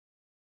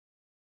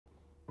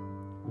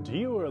Do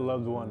you or a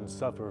loved one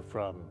suffer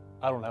from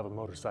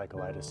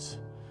I-don't-have-a-motorcycle-itis?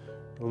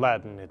 In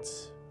Latin,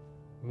 it's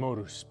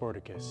motus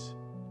sporticus.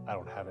 I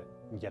don't have it,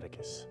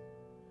 yeticus.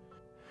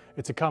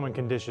 It's a common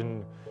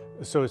condition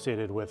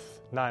associated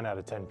with 9 out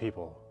of 10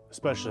 people,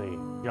 especially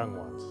young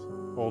ones,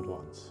 old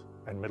ones,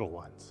 and middle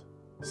ones.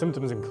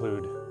 Symptoms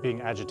include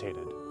being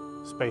agitated,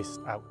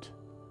 spaced out,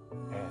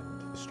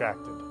 and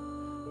distracted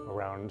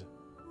around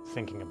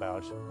thinking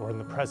about or in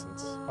the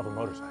presence of a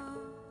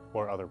motorcycle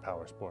or other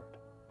power sport.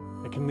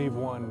 It can leave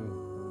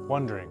one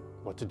wondering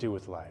what to do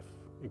with life.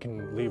 It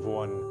can leave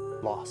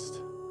one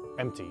lost,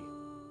 empty.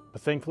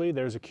 But thankfully,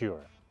 there's a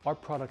cure. Our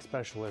product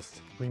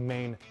specialists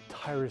remain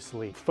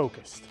tirelessly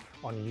focused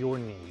on your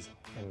needs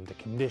and the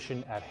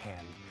condition at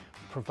hand,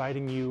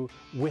 providing you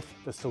with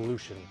the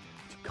solution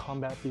to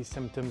combat these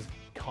symptoms,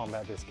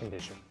 combat this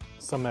condition.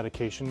 Some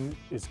medication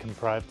is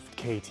comprised of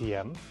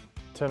KTM,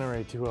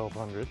 Tenorate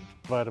 1200,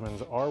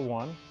 vitamins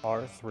R1,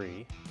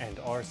 R3, and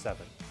R7.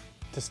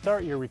 To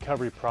start your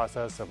recovery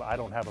process of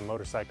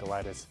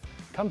I-don't-have-a-motorcycle-itis,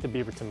 come to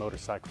Beaverton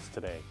Motorcycles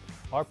today.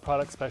 Our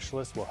product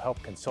specialist will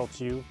help consult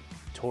you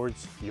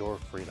towards your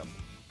freedom.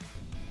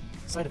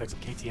 Side effects of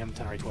KTM,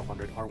 Tenorate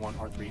 1200, R1,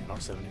 R3, and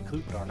R7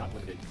 include but are not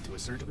limited to a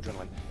surge of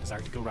adrenaline, desire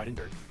to go ride in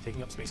dirt,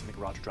 taking up space in the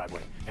garage or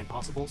driveway, and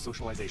possible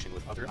socialization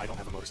with other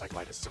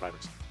I-don't-have-a-motorcycle-itis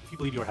survivors. If you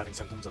believe you are having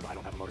symptoms of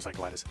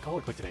I-don't-have-a-motorcycle-itis, call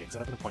or click today and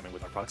set up an appointment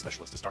with our product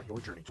specialist to start your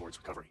journey towards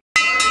recovery.